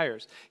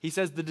desires. He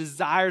says the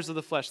desires of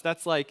the flesh,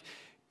 that's like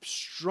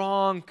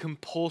strong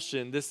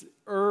compulsion, this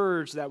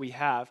urge that we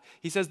have.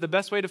 He says the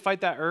best way to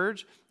fight that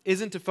urge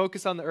isn't to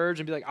focus on the urge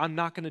and be like, I'm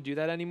not going to do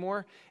that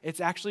anymore.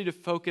 It's actually to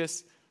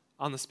focus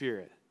on the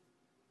Spirit,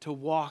 to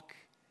walk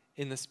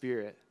in the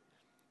Spirit.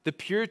 The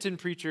Puritan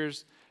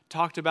preachers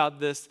talked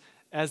about this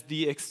as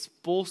the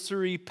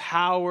expulsory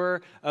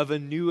power of a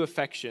new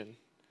affection.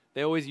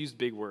 They always use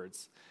big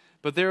words.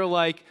 But they're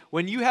like,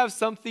 when you have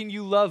something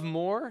you love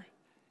more,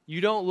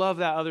 you don't love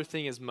that other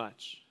thing as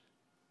much.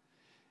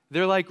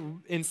 They're like,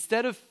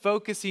 instead of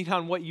focusing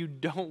on what you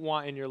don't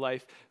want in your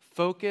life,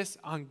 focus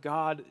on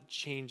God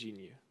changing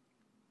you.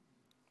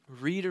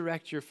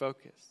 Redirect your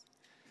focus.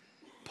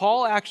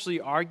 Paul actually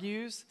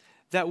argues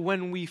that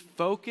when we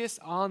focus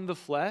on the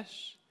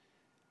flesh,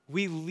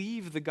 we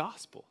leave the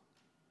gospel.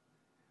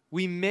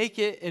 We make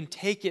it and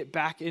take it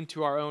back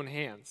into our own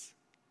hands.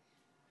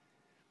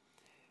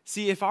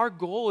 See, if our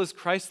goal is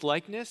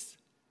Christ-likeness,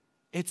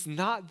 it's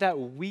not that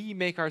we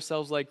make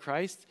ourselves like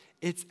Christ,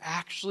 it's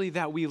actually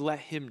that we let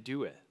him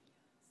do it.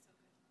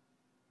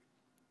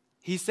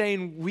 He's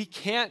saying we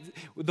can't,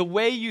 the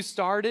way you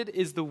started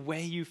is the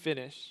way you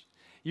finish.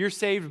 You're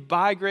saved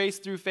by grace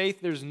through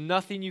faith. There's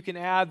nothing you can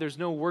add. There's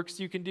no works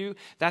you can do.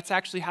 That's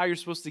actually how you're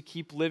supposed to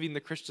keep living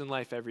the Christian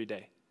life every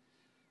day.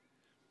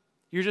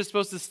 You're just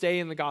supposed to stay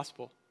in the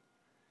gospel.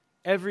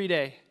 Every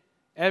day.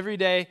 Every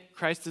day,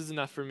 Christ is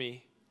enough for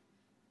me.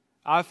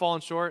 I've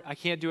fallen short. I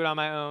can't do it on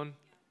my own.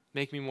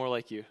 Make me more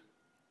like you.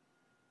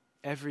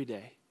 Every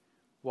day,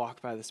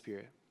 walk by the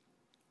Spirit.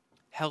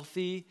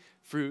 Healthy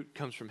fruit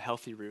comes from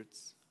healthy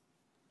roots.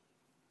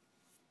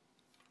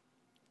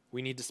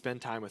 We need to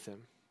spend time with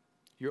him.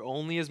 You're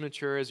only as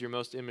mature as your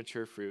most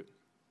immature fruit.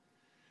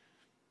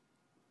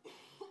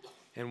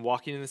 And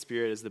walking in the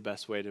Spirit is the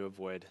best way to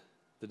avoid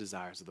the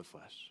desires of the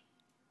flesh.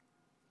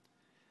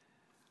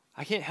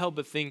 I can't help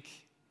but think,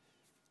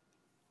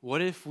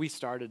 what if we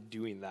started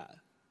doing that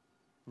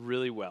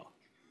really well?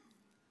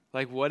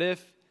 Like, what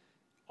if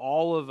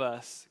all of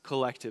us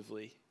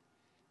collectively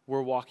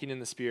were walking in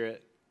the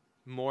Spirit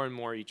more and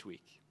more each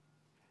week?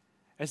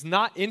 It's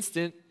not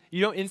instant.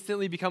 You don't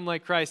instantly become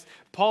like Christ.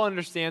 Paul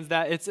understands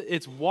that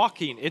it's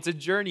walking. It's a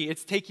journey.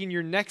 It's taking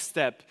your next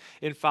step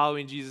in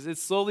following Jesus.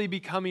 It's slowly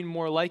becoming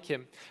more like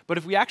him. But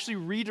if we actually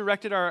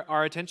redirected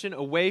our attention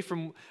away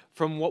from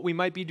what we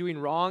might be doing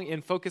wrong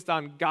and focused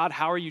on, God,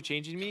 how are you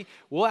changing me?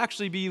 We'll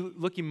actually be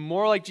looking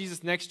more like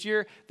Jesus next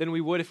year than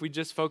we would if we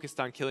just focused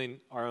on killing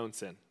our own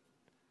sin.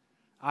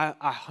 I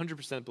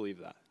 100% believe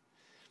that.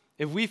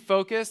 If we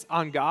focus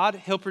on God,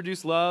 he'll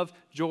produce love,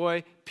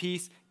 joy,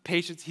 peace,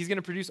 patience. He's going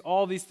to produce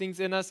all these things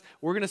in us.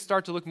 We're going to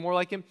start to look more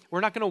like him. We're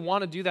not going to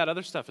want to do that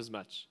other stuff as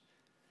much.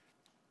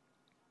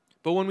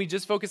 But when we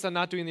just focus on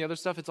not doing the other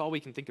stuff, it's all we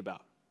can think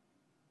about.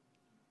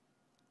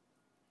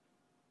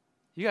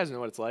 You guys know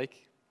what it's like.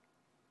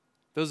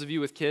 Those of you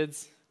with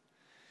kids,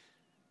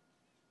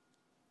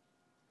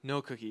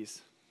 no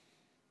cookies.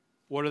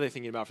 What are they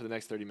thinking about for the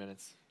next 30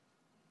 minutes?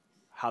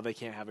 How they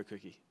can't have a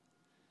cookie.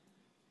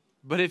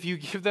 But if you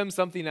give them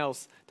something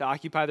else to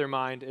occupy their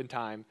mind and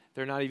time,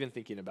 they're not even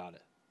thinking about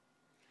it.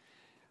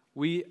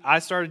 I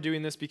started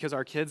doing this because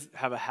our kids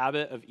have a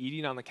habit of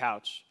eating on the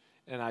couch,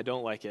 and I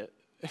don't like it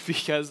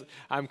because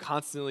I'm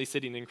constantly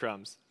sitting in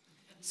crumbs.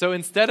 So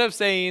instead of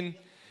saying,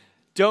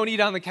 don't eat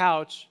on the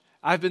couch,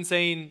 I've been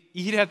saying,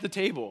 eat at the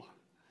table.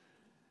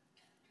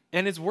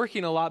 And it's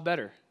working a lot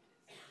better.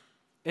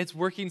 It's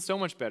working so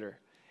much better.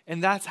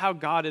 And that's how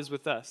God is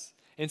with us.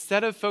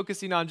 Instead of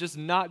focusing on just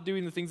not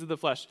doing the things of the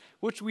flesh,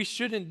 which we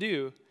shouldn't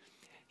do,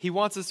 he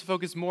wants us to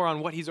focus more on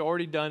what he's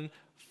already done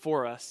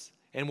for us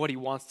and what he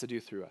wants to do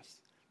through us.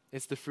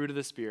 It's the fruit of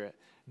the Spirit.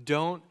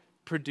 Don't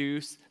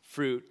produce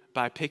fruit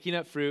by picking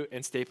up fruit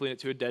and stapling it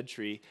to a dead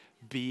tree.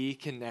 Be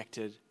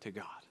connected to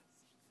God.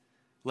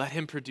 Let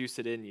him produce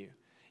it in you.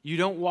 You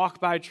don't walk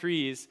by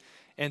trees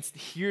and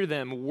hear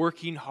them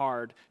working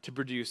hard to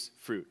produce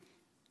fruit.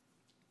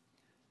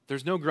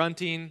 There's no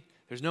grunting.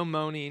 There's no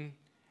moaning.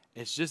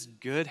 It's just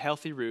good,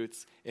 healthy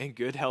roots and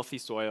good, healthy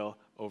soil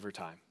over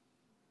time.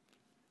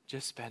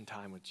 Just spend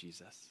time with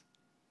Jesus.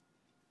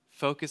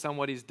 Focus on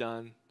what he's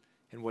done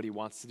and what he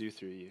wants to do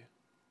through you,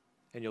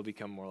 and you'll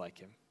become more like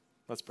him.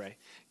 Let's pray.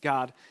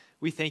 God,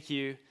 we thank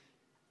you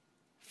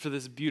for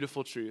this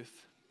beautiful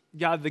truth.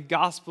 God, the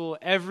gospel,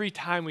 every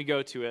time we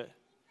go to it,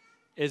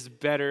 is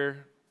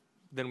better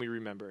than we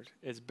remembered.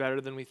 It's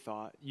better than we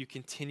thought. You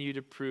continue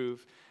to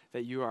prove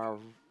that you are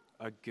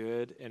a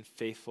good and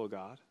faithful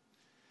God.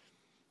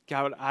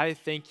 God, I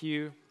thank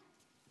you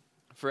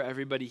for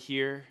everybody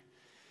here,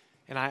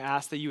 and I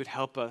ask that you would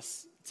help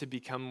us to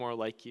become more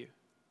like you.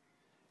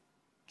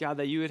 God,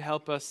 that you would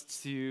help us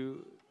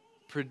to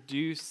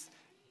produce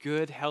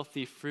good,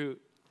 healthy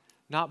fruit,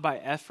 not by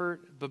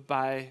effort, but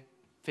by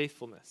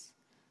faithfulness,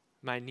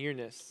 by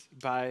nearness,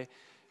 by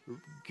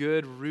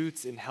good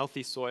roots in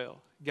healthy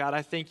soil. God,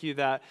 I thank you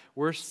that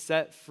we're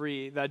set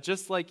free, that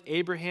just like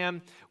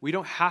Abraham, we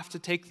don't have to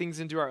take things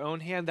into our own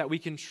hand, that we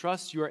can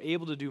trust you are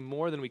able to do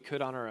more than we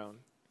could on our own.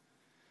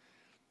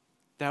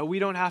 That we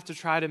don't have to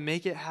try to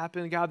make it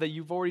happen, God, that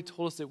you've already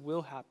told us it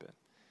will happen.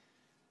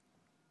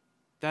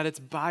 That it's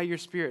by your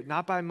Spirit,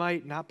 not by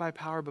might, not by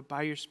power, but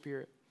by your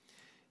Spirit.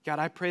 God,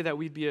 I pray that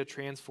we'd be a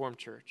transformed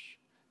church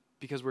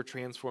because we're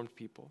transformed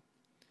people.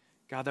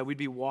 God, that we'd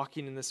be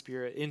walking in the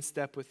Spirit, in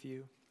step with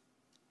you,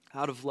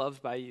 out of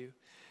love by you.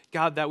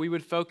 God, that we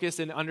would focus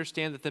and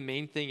understand that the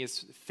main thing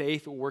is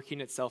faith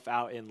working itself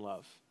out in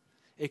love,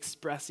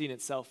 expressing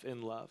itself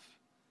in love.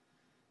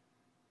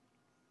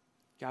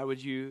 God,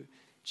 would you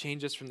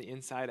change us from the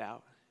inside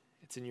out?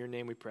 It's in your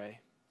name we pray.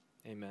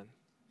 Amen.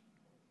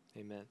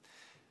 Amen.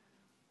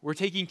 We're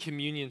taking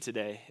communion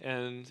today,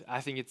 and I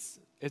think it's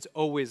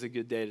always a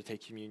good day to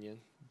take communion.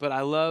 But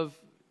I love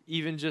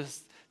even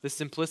just the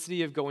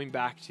simplicity of going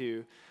back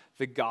to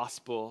the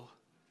gospel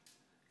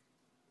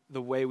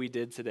the way we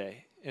did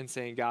today and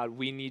saying, God,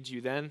 we need you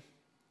then,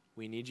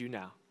 we need you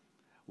now.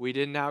 We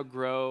didn't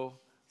outgrow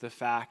the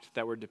fact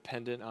that we're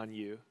dependent on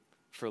you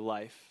for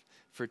life,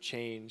 for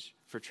change,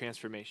 for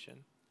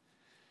transformation.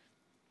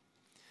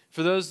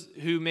 For those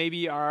who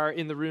maybe are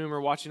in the room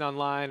or watching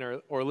online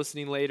or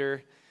listening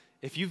later,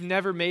 if you've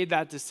never made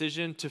that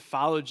decision to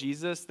follow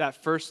Jesus,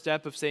 that first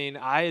step of saying,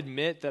 I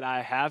admit that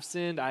I have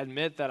sinned, I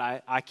admit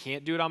that I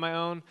can't do it on my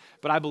own,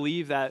 but I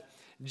believe that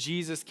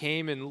Jesus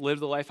came and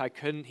lived the life I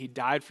couldn't. He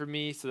died for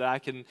me so that I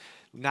can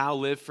now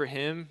live for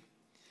him.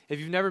 If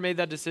you've never made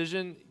that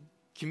decision,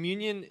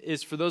 communion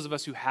is for those of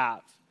us who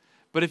have.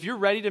 But if you're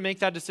ready to make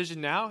that decision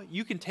now,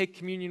 you can take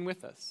communion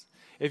with us.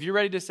 If you're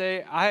ready to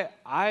say,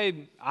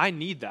 I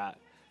need that.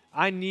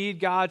 I need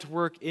God to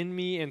work in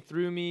me and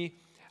through me.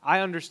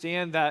 I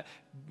understand that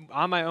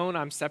on my own,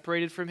 I'm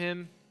separated from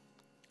him.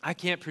 I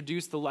can't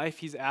produce the life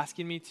he's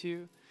asking me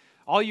to.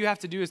 All you have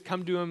to do is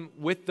come to him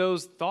with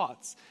those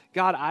thoughts.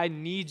 God, I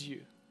need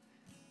you.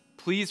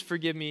 Please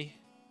forgive me.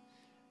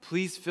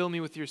 Please fill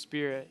me with your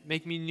spirit.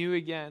 Make me new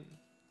again.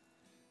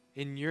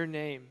 In your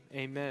name,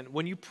 amen.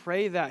 When you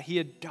pray that, he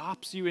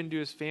adopts you into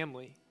his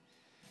family.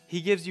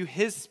 He gives you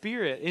his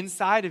spirit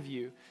inside of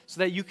you so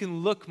that you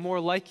can look more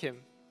like him.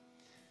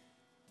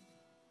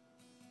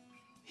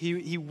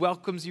 He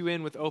welcomes you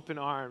in with open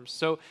arms.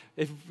 So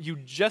if you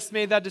just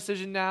made that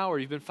decision now or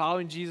you've been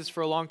following Jesus for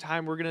a long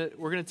time, we're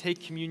gonna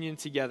take communion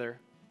together.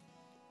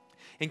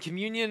 And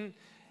communion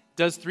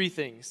does three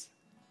things.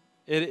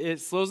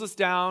 It slows us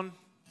down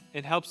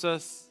and helps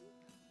us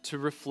to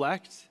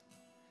reflect.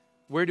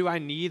 Where do I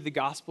need the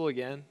gospel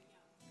again?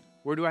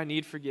 Where do I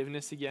need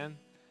forgiveness again?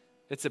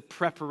 It's a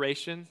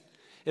preparation.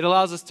 It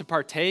allows us to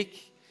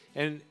partake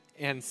and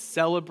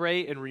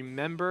celebrate and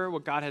remember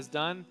what God has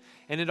done.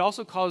 And it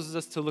also causes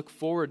us to look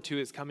forward to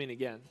his coming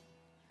again.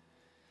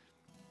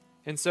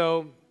 And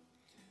so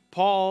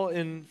Paul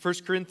in 1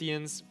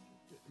 Corinthians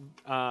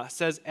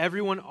says,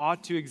 everyone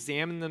ought to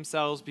examine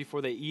themselves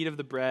before they eat of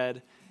the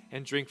bread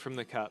and drink from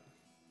the cup.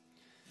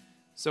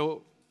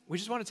 So we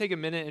just want to take a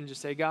minute and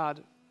just say,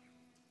 God,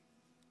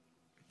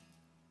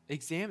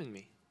 examine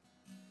me.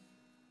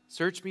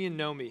 Search me and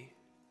know me.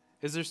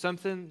 Is there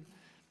something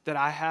that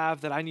I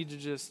have that I need to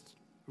just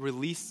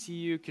release to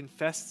you,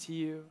 confess to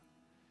you?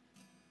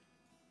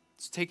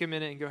 Just take a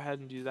minute and go ahead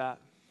and do that.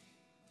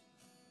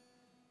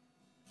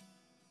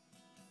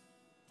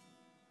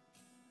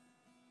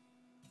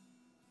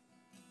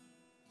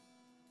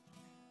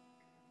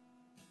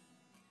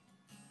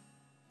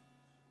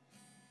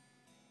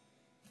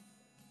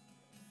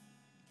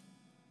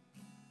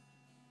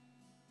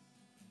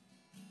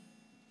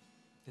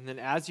 And then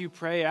as you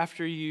pray,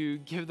 after you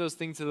give those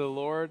things to the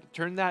Lord,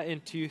 turn that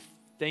into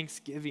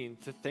thanksgiving,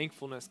 to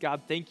thankfulness.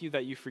 God, thank you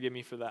that you forgive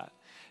me for that.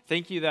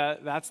 Thank you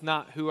that that's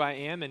not who I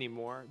am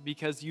anymore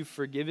because you've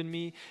forgiven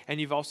me and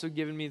you've also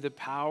given me the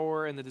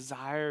power and the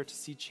desire to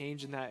see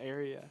change in that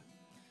area.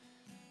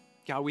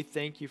 God, we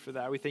thank you for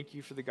that. We thank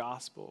you for the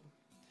gospel.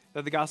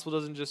 That the gospel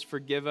doesn't just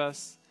forgive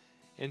us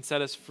and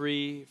set us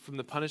free from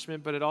the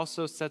punishment, but it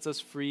also sets us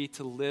free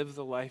to live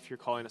the life you're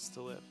calling us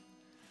to live.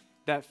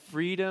 That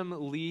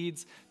freedom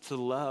leads to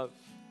love.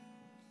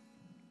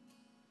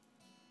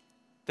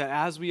 That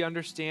as we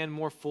understand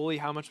more fully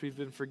how much we've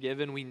been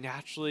forgiven, we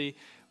naturally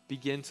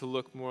begin to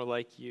look more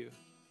like you.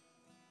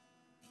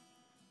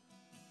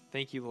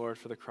 Thank you, Lord,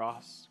 for the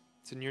cross.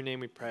 It's in your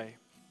name we pray.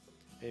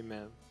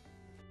 Amen.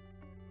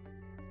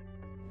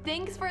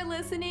 Thanks for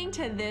listening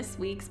to this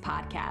week's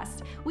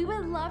podcast. We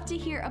would love to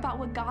hear about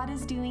what God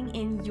is doing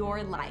in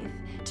your life.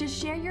 To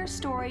share your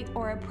story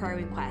or a prayer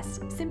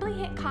request, simply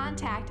hit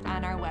contact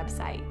on our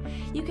website.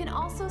 You can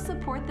also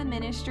support the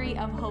ministry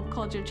of Hope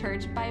Culture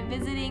Church by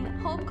visiting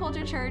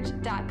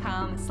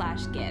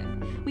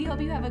hopeculturechurch.com/give. We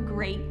hope you have a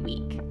great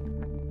week.